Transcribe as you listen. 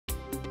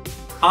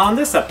On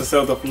this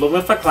episode of Living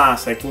with a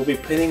Classic, we'll be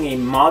putting a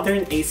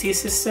modern AC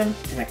system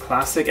in a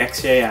classic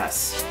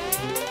XJS.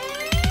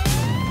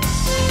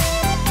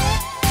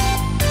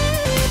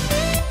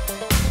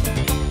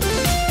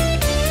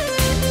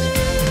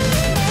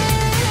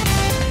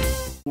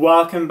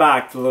 Welcome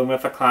back to Living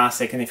with a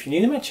Classic, and if you're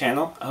new to my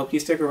channel, I hope you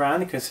stick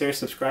around and consider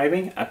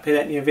subscribing. I put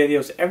out new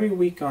videos every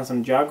week on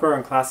some Jaguar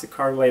and classic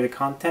car related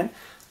content,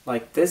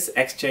 like this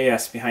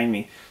XJS behind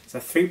me. It's a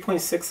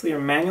 3.6 liter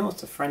manual.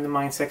 It's a friend of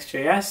mine's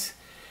XJS.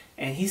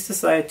 And he's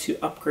decided to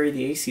upgrade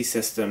the AC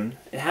system.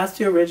 It has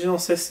the original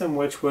system,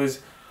 which was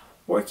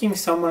working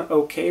somewhat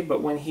okay,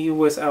 but when he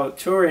was out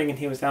touring and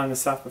he was down in the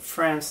south of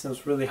France and it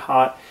was really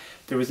hot,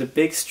 there was a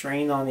big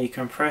strain on the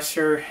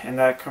compressor, and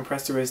that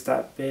compressor was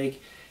that big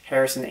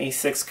Harrison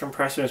A6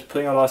 compressor. It was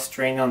putting a lot of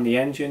strain on the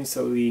engine,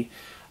 so the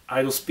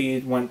idle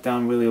speed went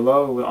down really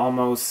low. It would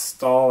almost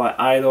stall at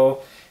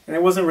idle, and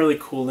it wasn't really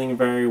cooling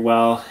very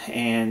well,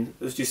 and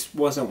it just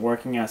wasn't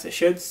working as it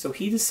should. So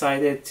he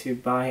decided to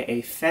buy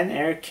a Fen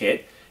Air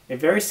kit, a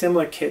very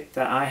similar kit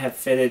that I had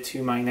fitted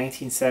to my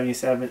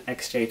 1977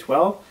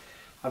 XJ12.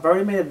 I've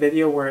already made a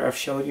video where I've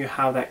showed you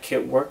how that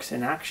kit works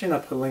in action. I'll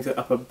put links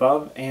up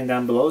above and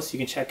down below so you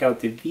can check out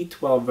the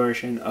V12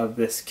 version of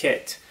this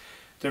kit.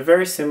 They're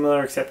very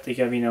similar, except they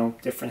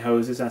have, different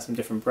hoses and some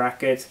different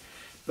brackets,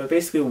 but it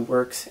basically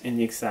works in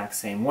the exact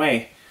same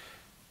way.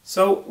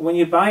 So when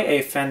you buy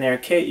a Fen Air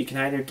kit, you can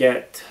either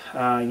get,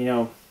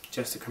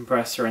 just a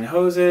compressor and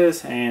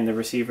hoses and the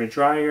receiver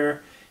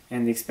dryer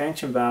and the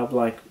expansion valve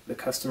like the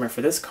customer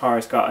for this car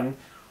has gotten,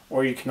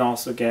 or you can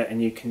also get a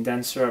new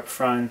condenser up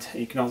front.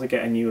 You can also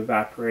get a new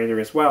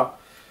evaporator as well.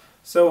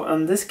 So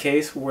in this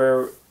case,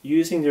 we're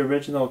using the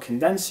original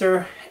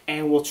condenser,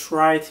 and we'll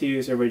try to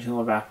use the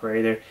original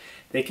evaporator.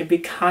 They can be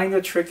kind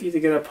of tricky to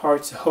get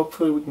apart, so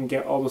hopefully we can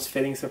get all those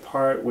fittings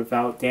apart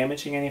without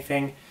damaging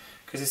anything.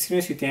 Because as soon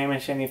as you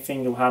damage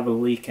anything, you'll have a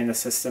leak in the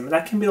system.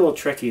 That can be a little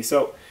tricky,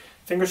 so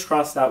fingers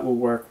crossed that will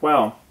work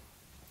well.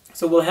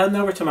 So we'll head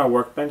over to my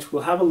workbench.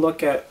 We'll have a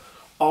look at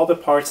all the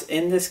parts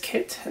in this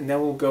kit, and then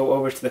we'll go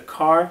over to the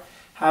car,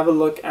 have a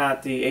look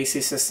at the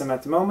AC system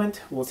at the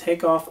moment. We'll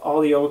take off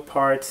all the old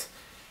parts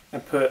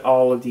and put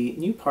all of the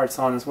new parts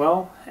on as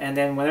well. And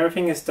then when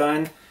everything is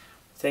done,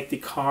 take the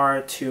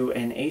car to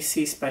an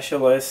AC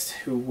specialist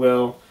who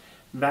will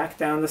vac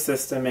down the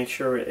system, make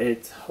sure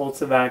it holds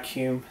the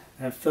vacuum,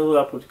 and fill it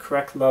up with the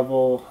correct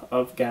level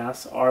of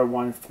gas,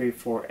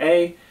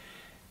 R134A,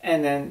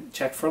 and then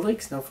check for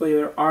leaks. And hopefully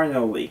there are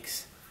no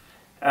leaks.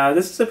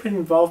 This is a pretty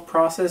involved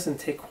process and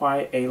take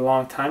quite a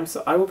long time,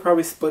 so I will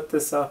probably split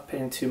this up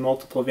into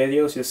multiple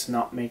videos just to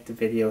not make the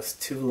videos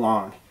too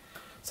long.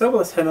 So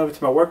let's head over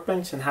to my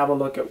workbench and have a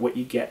look at what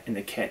you get in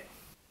the kit.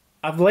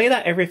 I've laid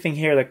out everything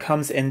here that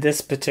comes in this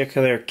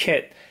particular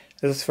kit.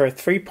 This is for a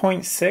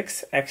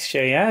 3.6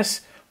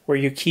 XJS, where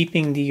you're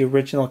keeping the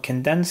original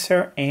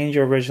condenser and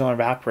your original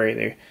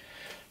evaporator.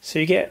 So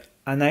you get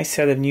a nice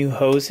set of new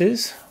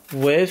hoses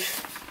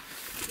with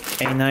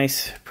a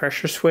nice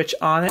pressure switch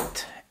on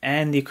it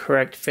and the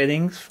correct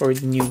fittings for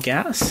the new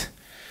gas.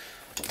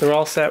 They're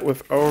all set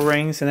with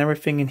O-rings and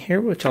everything in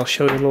here, which I'll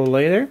show you a little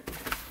later.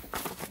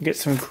 You get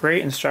some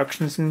great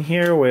instructions in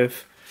here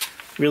with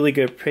really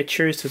good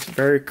pictures, so it's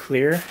very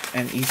clear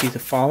and easy to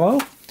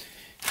follow.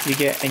 You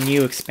get a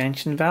new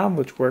expansion valve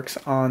which works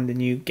on the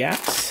new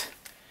gas.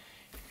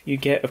 You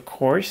get, of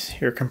course,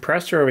 your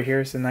compressor over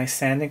here is a nice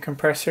sanding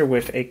compressor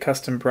with a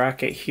custom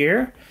bracket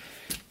here.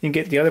 You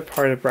get the other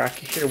part of the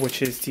bracket here,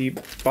 which is the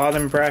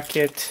bottom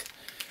bracket.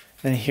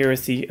 Then here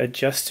is the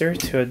adjuster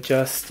to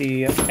adjust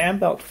the fan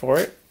belt for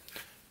it.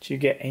 So you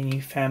get a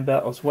new fan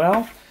belt as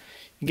well.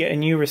 You get a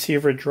new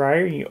receiver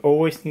dryer. You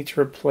always need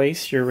to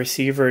replace your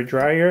receiver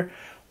dryer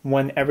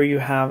whenever you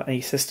have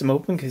a system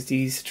open, because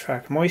these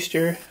attract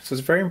moisture. So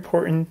it's very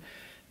important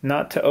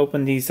not to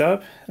open these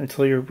up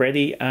until you're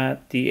ready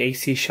at the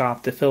AC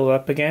shop to fill it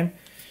up again.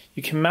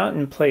 You can mount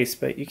in place,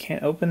 but you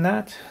can't open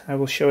that. I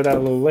will show that a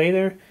little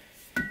later.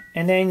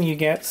 And then you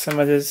get some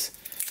of this,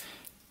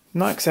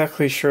 not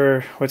exactly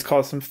sure what's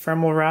called, some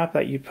thermal wrap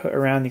that you put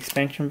around the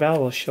expansion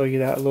valve. I'll show you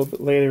that a little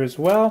bit later as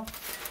well.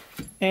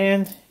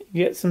 And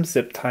you get some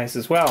zip ties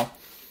as well.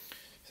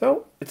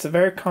 So it's a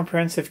very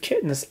comprehensive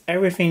kit, and it's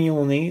everything you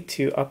will need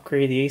to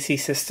upgrade the AC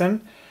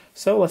system.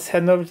 So let's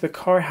head over to the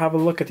car, have a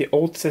look at the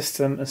old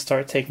system, and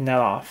start taking that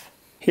off.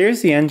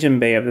 Here's the engine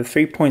bay of the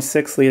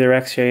 3.6 liter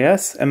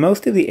XJS, and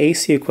most of the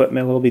AC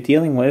equipment we'll be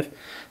dealing with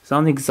is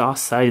on the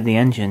exhaust side of the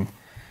engine.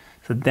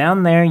 So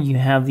down there you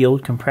have the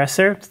old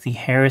compressor. It's the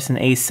Harrison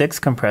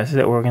A6 compressor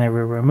that we're going to be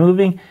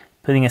removing,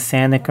 putting a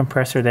sanding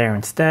compressor there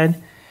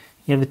instead.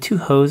 You have the two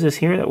hoses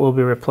here that we'll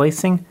be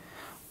replacing.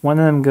 One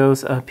of them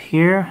goes up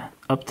here,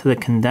 up to the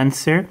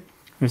condenser.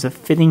 There's a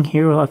fitting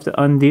here we'll have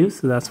to undo,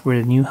 so that's where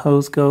the new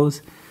hose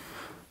goes.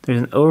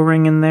 There's an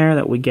O-ring in there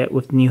that we get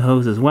with the new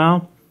hose as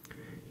well.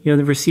 You have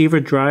the receiver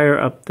dryer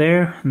up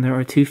there, and there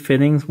are two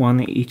fittings,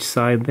 one on each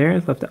side there.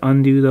 So we'll have to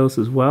undo those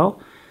as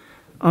well.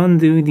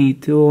 Undo the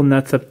dual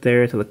nuts up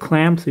there to the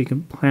clamp so you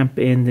can clamp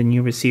in the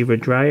new receiver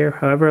dryer.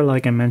 However,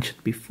 like I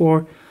mentioned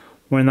before,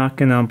 we're not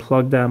going to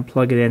unplug that and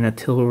plug it in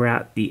until we're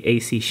at the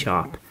AC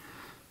shop.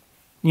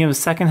 You have a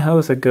second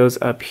hose that goes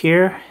up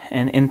here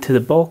and into the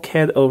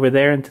bulkhead over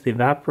there into the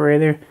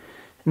evaporator.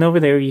 And over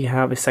there you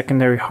have a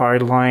secondary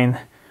hard line,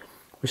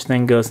 which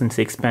then goes into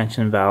the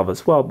expansion valve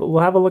as well. But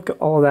we'll have a look at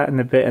all of that in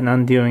a bit and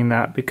undoing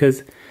that,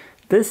 because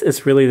this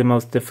is really the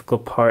most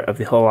difficult part of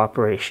the whole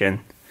operation.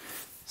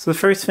 So the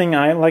first thing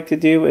I like to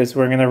do is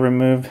we're going to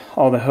remove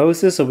all the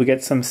hoses so we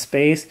get some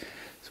space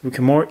so we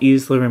can more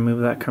easily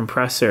remove that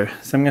compressor.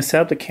 So I'm going to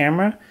set up the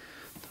camera.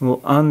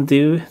 We'll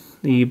undo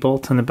the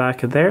bolt on the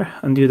back of there,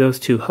 undo those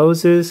two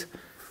hoses.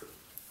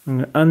 I'm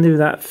going to undo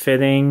that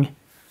fitting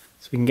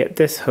so we can get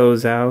this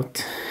hose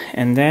out,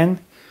 and then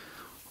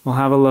we'll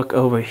have a look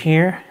over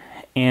here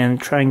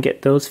and try and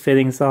get those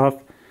fittings off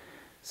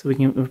so we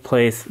can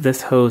replace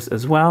this hose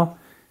as well,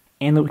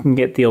 and we can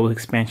get the old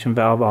expansion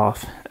valve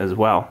off as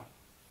well.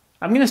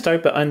 I'm going to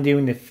start by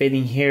undoing the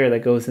fitting here that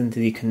goes into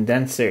the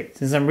condenser.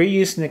 Since I'm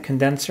reusing the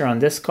condenser on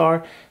this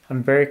car,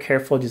 I'm very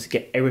careful just to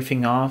get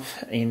everything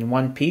off in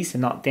one piece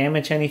and not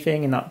damage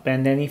anything and not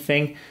bend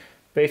anything.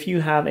 But if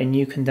you have a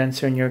new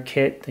condenser in your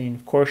kit, then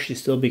of course you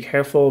still be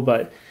careful,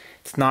 but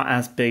it's not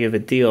as big of a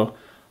deal.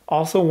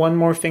 Also, one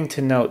more thing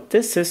to note,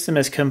 this system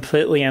is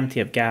completely empty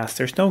of gas.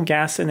 There's no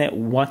gas in it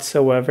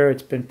whatsoever.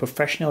 It's been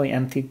professionally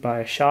emptied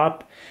by a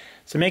shop.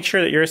 So make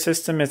sure that your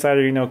system is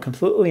either,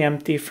 completely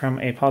empty from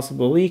a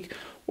possible leak,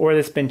 or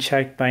it's been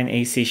checked by an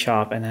AC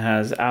shop and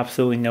has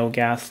absolutely no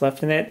gas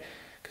left in it,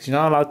 because you're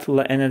not allowed to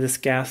let any of this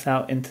gas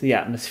out into the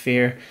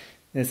atmosphere.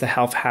 It's a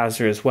health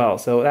hazard as well.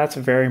 So that's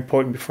very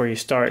important before you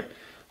start.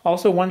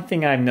 Also, one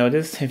thing I've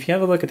noticed, if you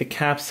have a look at the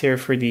caps here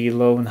for the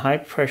low and high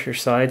pressure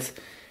sides,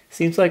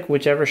 seems like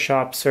whichever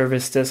shop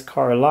serviced this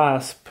car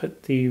last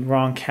put the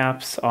wrong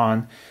caps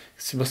on.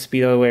 It's supposed to be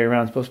the other way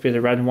around. It's supposed to be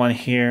the red one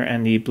here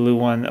and the blue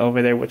one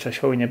over there, which I'll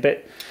show you in a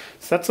bit.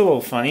 So that's a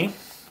little funny.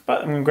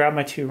 But I'm going to grab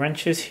my two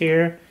wrenches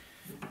here,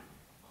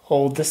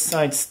 hold this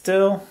side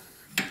still,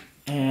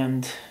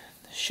 and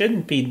it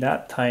shouldn't be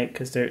that tight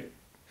because they're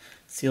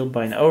sealed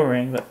by an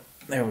O-ring, but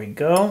there we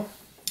go.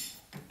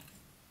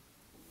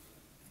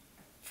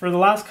 For the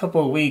last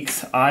couple of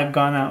weeks, I've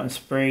gone out and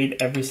sprayed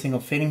every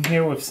single fitting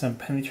here with some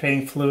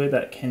penetrating fluid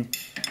that can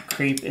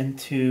creep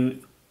into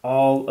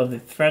all of the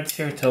threads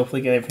here to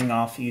hopefully get everything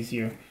off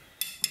easier.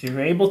 If you're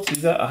able to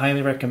do that, I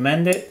highly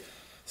recommend it,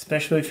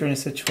 especially if you're in a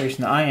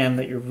situation that I am,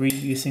 that you're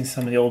reusing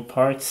some of the old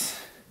parts.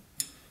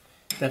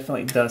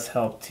 Definitely does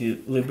help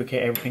to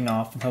lubricate everything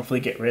off and hopefully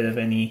get rid of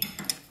any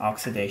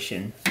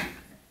oxidation.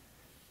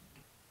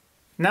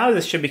 Now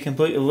this should be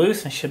completely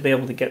loose. I should be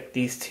able to get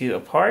these two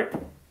apart.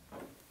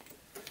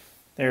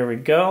 There we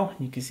go.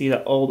 You can see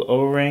the old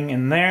O-ring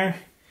in there.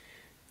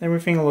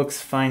 Everything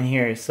looks fine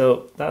here.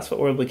 So that's what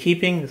we'll be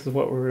keeping. This is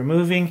what we're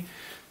removing.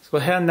 So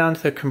we'll head down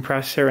to the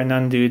compressor and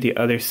undo the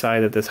other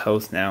side of this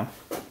hose now.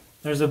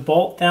 There's a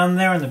bolt down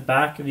there in the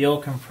back of the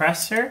old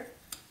compressor.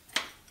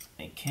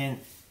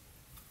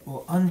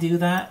 We'll undo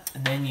that,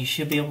 and then you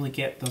should be able to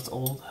get those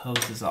old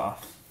hoses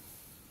off.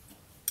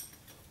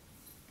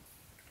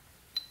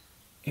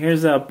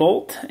 Here's a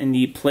bolt and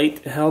the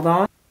plate held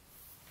on.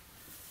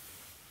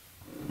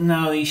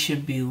 Now these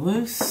should be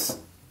loose.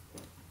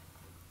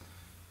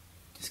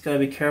 Just gotta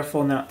be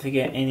careful not to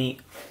get any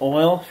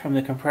oil from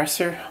the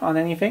compressor on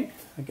anything.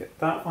 I'll get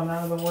that one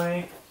out of the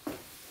way.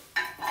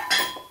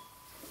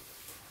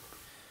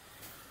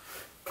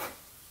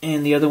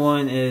 And the other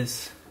one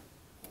is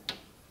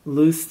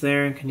loose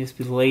there and can just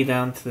be laid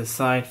down to the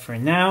side for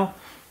now.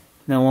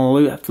 Then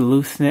we'll have to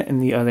loosen it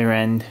in the other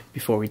end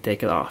before we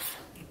take it off.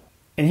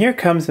 And here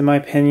comes, in my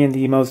opinion,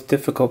 the most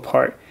difficult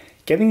part.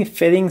 Getting the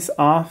fittings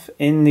off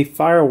in the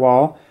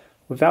firewall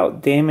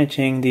without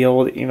damaging the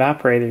old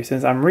evaporator.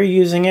 Since I'm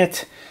reusing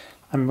it,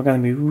 I'm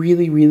going to be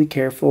really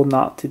careful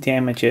not to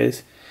damage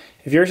it.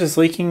 If yours is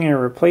leaking and you're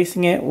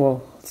replacing it,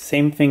 well,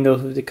 same thing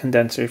goes with the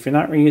condenser. If you're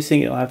not reusing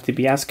it, you'll have to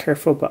be as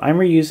careful, but I'm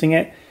reusing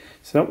it,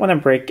 so I don't want to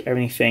break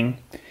anything.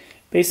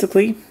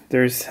 Basically,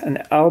 there's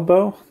an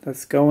elbow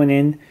that's going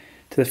in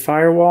to the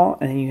firewall,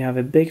 and then you have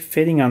a big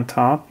fitting on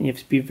top. You have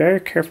to be very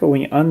careful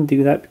when you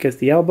undo that because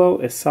the elbow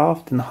is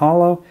soft and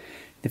hollow.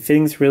 The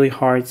fitting's really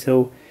hard,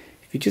 so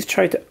if you just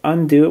try to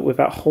undo it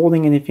without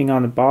holding anything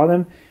on the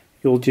bottom,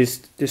 you'll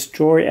just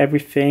destroy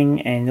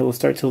everything and it will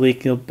start to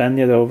leak. You'll bend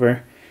it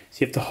over. So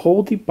you have to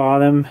hold the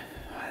bottom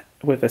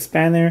with a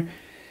spanner,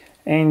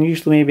 and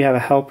usually maybe have a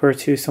helper or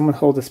two. Someone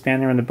hold the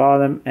spanner on the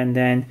bottom and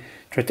then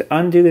try to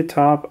undo the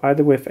top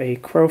either with a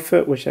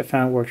crowfoot, which I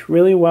found works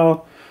really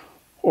well,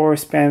 or a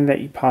spanner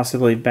that you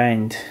possibly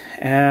bend.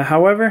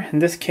 However, in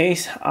this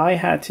case, I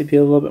had to be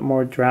a little bit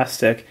more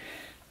drastic.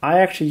 I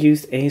actually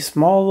used a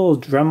small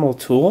little Dremel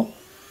tool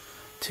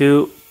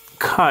to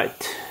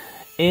cut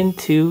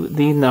into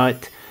the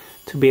nut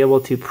to be able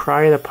to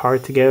pry it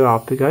apart to get it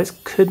off. You guys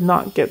could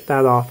not get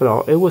that off at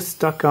all. It was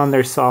stuck on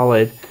there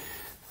solid.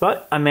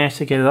 But I managed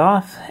to get it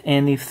off,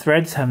 and the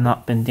threads have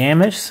not been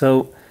damaged.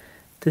 So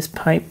this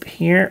pipe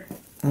here,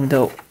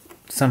 though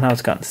somehow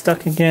it's gotten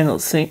stuck again,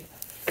 let's see.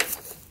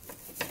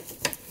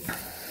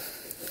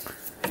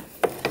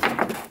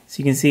 So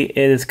you can see it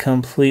is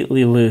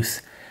completely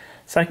loose.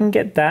 So I can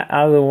get that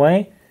out of the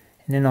way,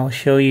 and then I'll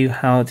show you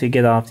how to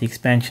get off the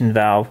expansion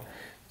valve.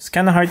 It's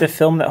kind of hard to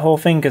film that whole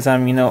thing because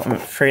I'm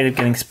afraid of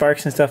getting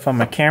sparks and stuff on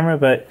my camera,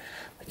 but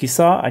like you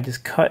saw, I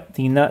just cut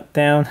the nut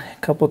down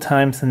a couple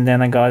times and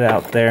then I got it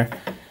out there.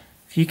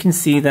 If you can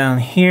see down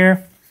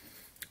here,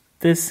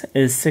 this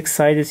is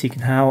 6-sided, so you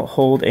can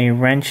hold a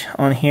wrench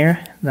on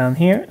here, down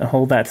here, and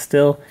hold that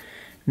still.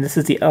 And this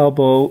is the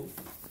elbow.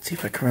 Let's see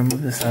if I can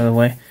remove this out of the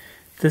way.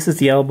 This is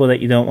the elbow that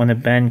you don't want to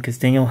bend, because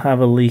then you'll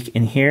have a leak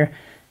in here.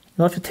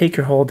 You'll have to take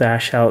your whole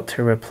dash out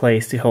to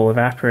replace the whole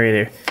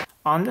evaporator.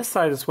 On this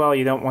side as well,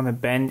 you don't want to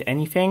bend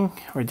anything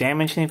or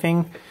damage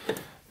anything.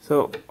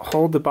 So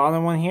hold the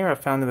bottom one here. I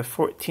found that a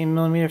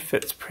 14mm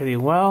fits pretty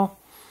well.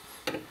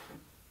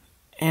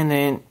 And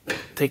then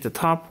take the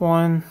top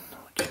one,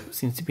 which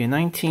seems to be a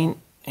 19,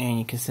 and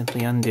you can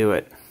simply undo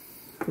it.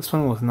 This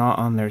one was not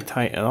on there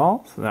tight at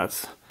all, so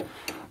that's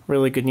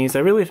really good news. I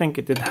really think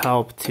it did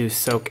help to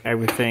soak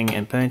everything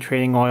in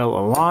penetrating oil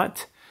a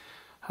lot.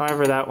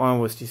 However, that one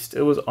was just,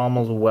 it was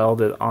almost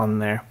welded on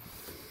there.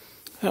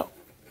 So,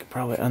 I could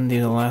probably undo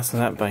the last of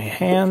that by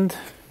hand.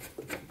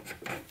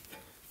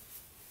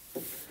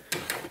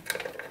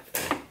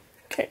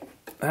 Okay,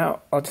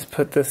 now I'll just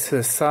put this to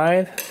the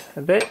side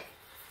a bit.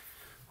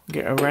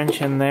 Get a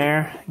wrench in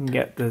there and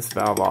get this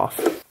valve off.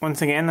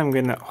 Once again, I'm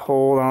going to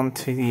hold on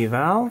to the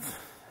valve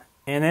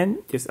and then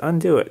just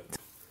undo it.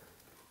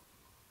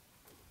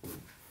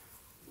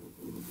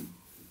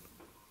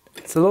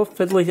 It's a little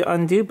fiddly to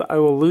undo, but I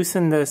will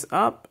loosen this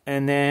up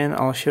and then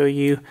I'll show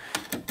you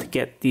to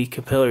get the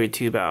capillary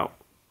tube out.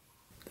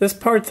 This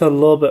part's a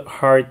little bit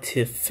hard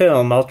to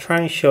film. I'll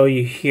try and show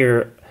you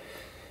here.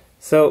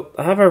 So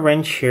I have a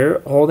wrench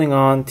here holding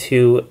on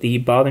to the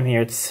bottom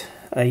here. It's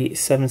a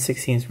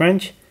 7/16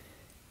 wrench.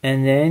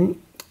 And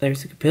then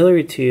there's a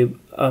capillary tube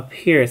up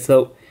here.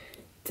 So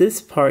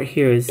this part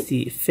here is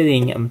the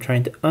fitting I'm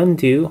trying to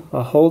undo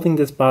while holding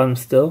this bottom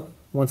still.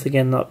 Once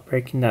again, not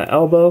breaking that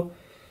elbow.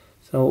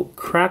 So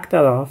crack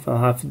that off. I'll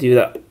have to do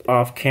that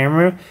off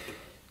camera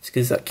just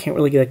because I can't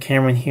really get a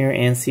camera in here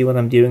and see what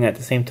I'm doing at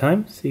the same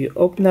time. So you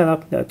open that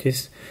up, that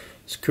just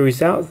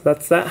screws out. So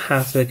that's that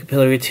half of the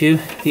capillary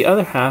tube. The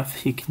other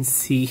half, you can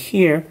see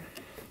here,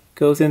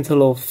 goes into a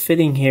little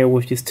fitting here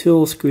with just 2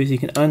 little screws you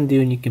can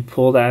undo and you can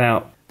pull that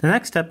out. The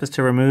next step is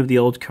to remove the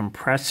old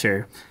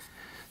compressor.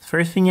 The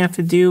first thing you have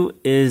to do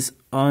is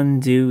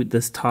undo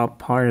this top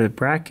part of the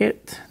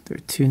bracket. There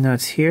are 2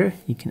 nuts here.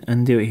 You can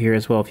undo it here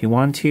as well if you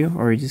want to,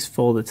 or you just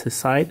fold it to the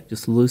side.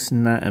 Just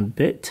loosen that a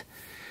bit.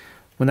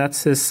 When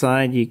that's to the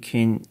side, you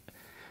can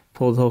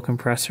pull the whole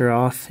compressor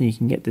off and you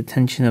can get the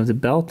tension of the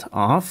belt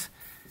off.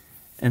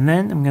 And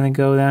then I'm going to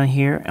go down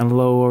here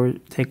and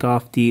take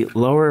off the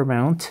lower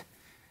mount.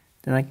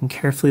 Then I can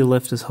carefully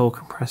lift this whole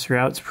compressor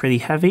out. It's pretty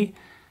heavy.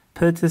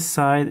 Put it to the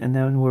side, and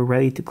then we're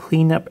ready to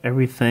clean up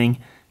everything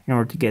in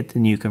order to get the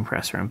new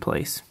compressor in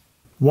place.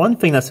 One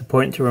thing that's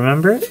important to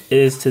remember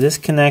is to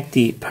disconnect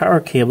the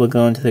power cable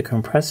going to the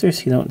compressor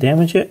so you don't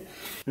damage it.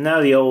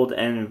 Now the old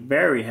and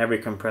very heavy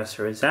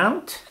compressor is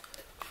out.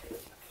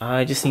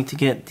 I just need to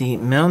get the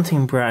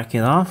mounting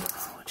bracket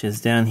off, which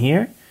is down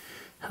here,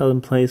 held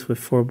in place with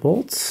 4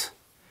 bolts.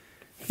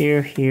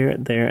 Here, here,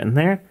 there, and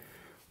there.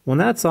 When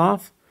that's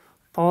off,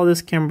 all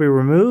this can be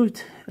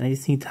removed. I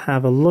just need to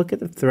have a look at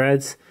the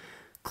threads,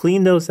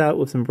 clean those out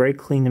with some brake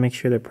clean to make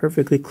sure they're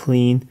perfectly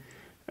clean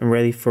and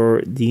ready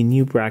for the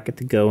new bracket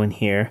to go in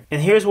here.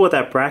 And here's what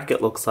that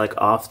bracket looks like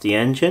off the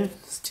engine.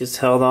 It's just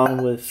held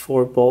on with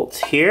 4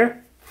 bolts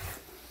here.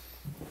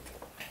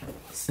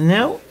 So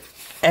now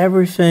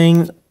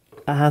everything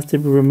that has to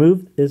be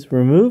removed is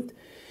removed.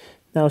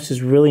 Now it's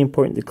just really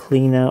important to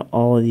clean out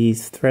all of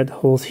these thread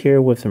holes here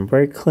with some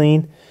brake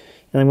clean.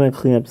 And I'm going to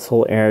clean up this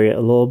whole area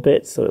a little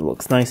bit so it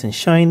looks nice and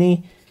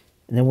shiny.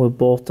 And then we'll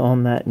bolt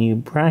on that new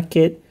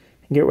bracket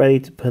and get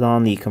ready to put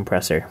on the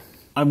compressor.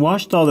 I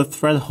washed all the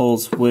thread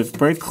holes with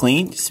brake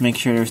clean just to make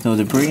sure there's no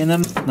debris in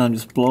them. Now I'm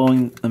just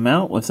blowing them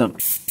out with some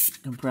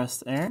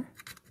compressed air.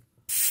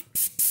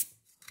 So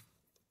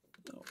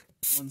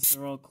once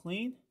they're all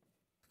clean,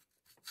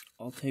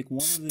 I'll take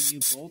one of the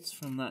new bolts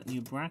from that new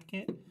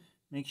bracket,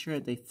 make sure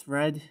that they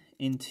thread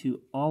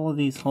into all of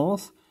these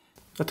holes.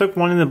 I took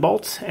one of the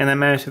bolts and I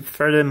managed to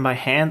thread them by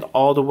hand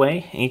all the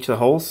way in each of the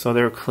holes so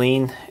they're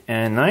clean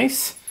and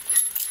nice.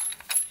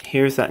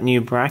 Here's that new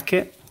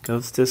bracket.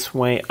 Goes this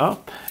way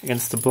up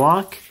against the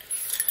block.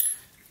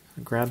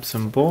 Grab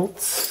some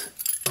bolts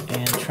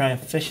and try and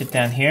fish it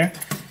down here.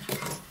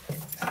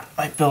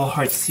 Might be a little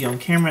hard to see on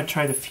camera. I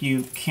tried a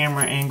few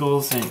camera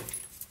angles and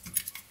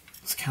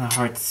it's kind of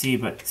hard to see,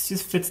 but it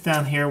just fits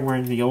down here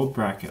where the old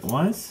bracket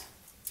was.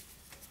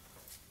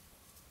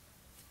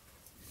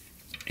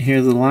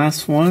 Here's the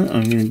last one.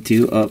 I'm going to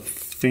do up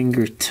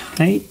finger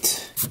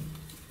tight.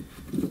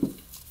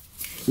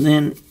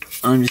 Then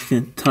I'm just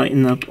going to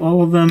tighten up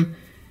all of them.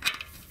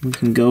 We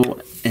can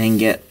go and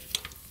get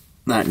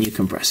that new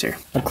compressor.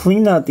 I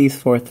cleaned out these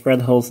 4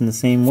 thread holes in the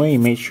same way. You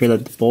made sure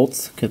that the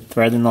bolts could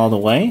thread in all the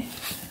way.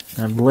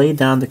 I've laid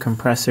down the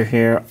compressor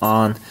here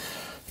on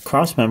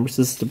cross members.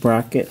 This is the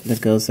bracket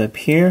that goes up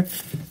here.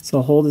 So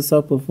I'll hold this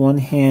up with one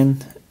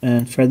hand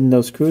and thread in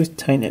those screws,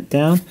 tighten it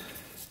down.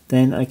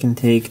 Then I can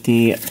take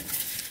the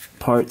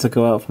parts that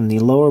go out from the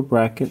lower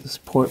bracket, the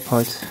support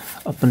parts,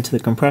 up into the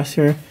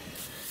compressor,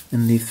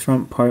 and the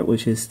front part,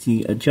 which is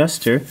the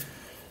adjuster.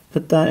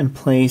 Put that in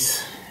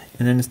place,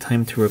 and then it's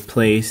time to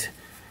replace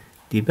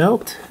the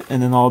belt,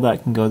 and then all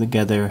that can go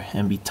together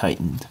and be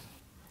tightened.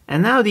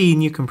 And now the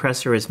new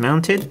compressor is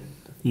mounted.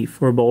 The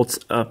 4 bolts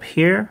up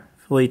here,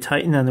 fully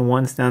tightened, and the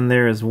ones down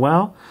there as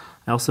well.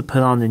 I also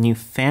put on the new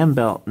fan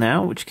belt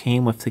now, which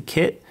came with the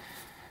kit.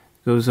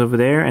 Goes over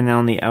there, and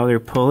on the outer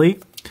pulley.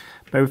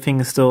 But everything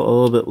is still a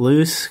little bit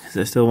loose, because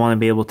I still want to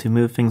be able to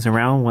move things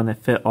around when I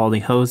fit all the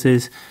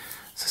hoses.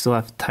 So I still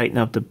have to tighten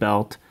up the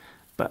belt,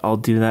 but I'll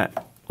do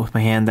that with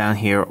my hand down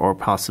here or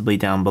possibly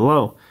down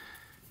below.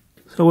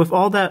 So with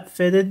all that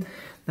fitted,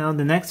 now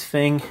the next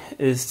thing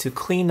is to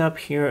clean up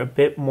here a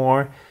bit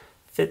more,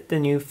 fit the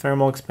new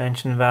thermal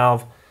expansion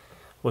valve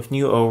with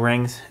new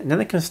O-rings, and then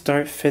I can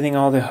start fitting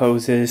all the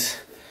hoses,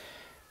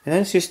 and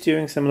then it's just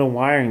doing some of the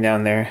wiring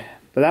down there,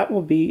 but that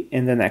will be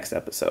in the next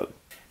episode.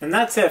 And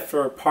that's it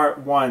for part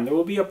 1. There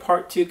will be a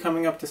part 2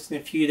 coming up just in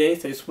a few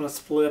days. I just want to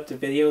split up the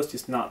videos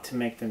just not to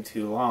make them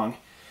too long.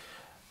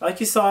 Like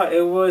you saw,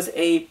 it was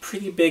a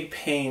pretty big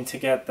pain to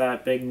get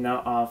that big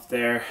nut off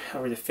there,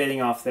 or the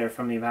fitting off there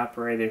from the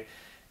evaporator.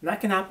 And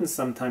that can happen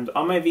sometimes.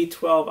 On my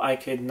V12, I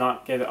could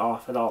not get it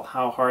off at all,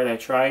 how hard I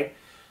tried.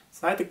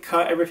 So I had to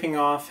cut everything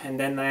off, and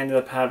then I ended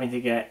up having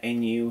to get a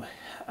new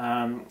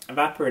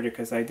evaporator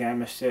because I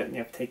damaged it, and you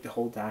have to take the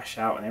whole dash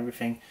out and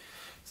everything.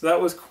 So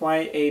that was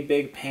quite a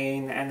big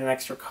pain and an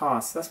extra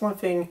cost. That's one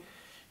thing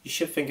you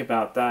should think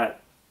about, that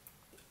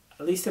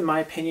at least in my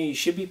opinion, you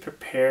should be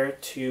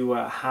prepared to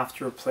have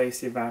to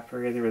replace the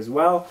evaporator as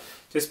well,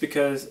 just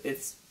because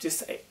it's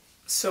just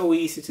so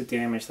easy to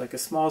damage. Like a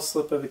small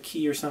slip of a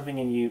key or something,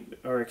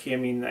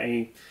 and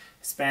a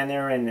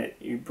spanner, and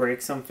you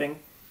break something,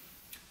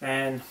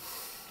 and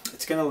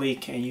it's gonna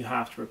leak, and you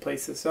have to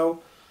replace it.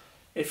 So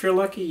if you're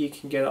lucky, you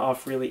can get it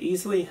off really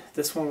easily.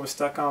 This one was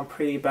stuck on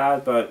pretty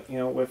bad, but you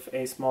know, with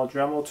a small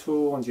Dremel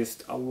tool and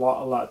just a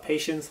lot of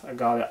patience, I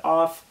got it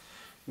off.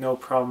 No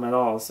problem at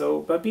all. So,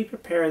 but be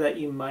prepared that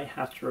you might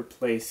have to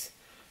replace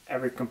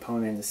every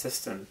component in the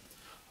system.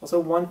 Also,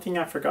 one thing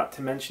I forgot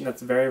to mention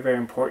that's very, very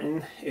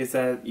important is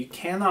that you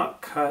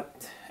cannot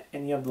cut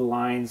any of the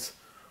lines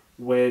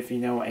with, you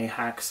know, a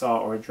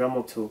hacksaw or a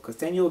Dremel tool, because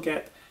then you'll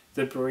get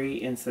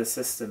debris into the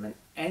system, and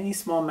any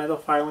small metal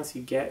filings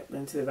you get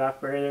into the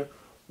evaporator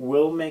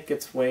will make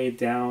its way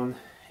down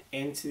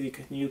into the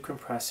new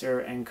compressor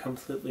and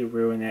completely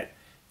ruin it.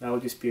 That will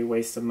just be a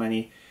waste of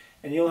money.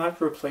 And you'll have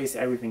to replace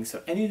everything.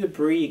 So any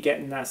debris you get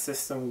in that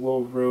system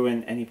will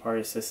ruin any part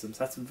of the system.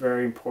 So that's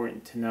very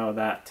important to know,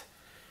 that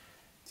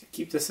to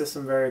keep the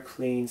system very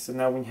clean. So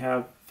now when you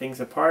have things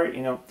apart,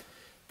 you know,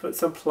 put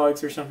some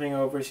plugs or something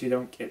over so you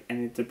don't get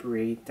any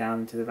debris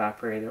down into the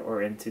evaporator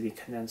or into the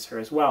condenser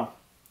as well.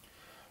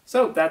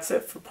 So that's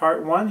it for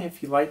part 1.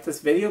 If you liked this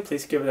video,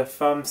 please give it a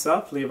thumbs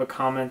up, leave a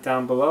comment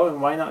down below,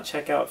 and why not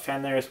check out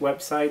Fen Air's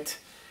website.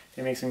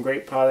 They make some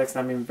great products,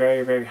 and I've been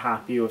very, very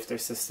happy with their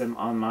system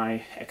on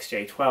my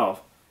XJ12.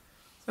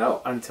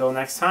 So, until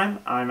next time,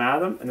 I'm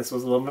Adam, and this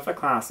was Living with a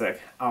Classic.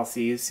 I'll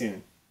see you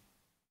soon.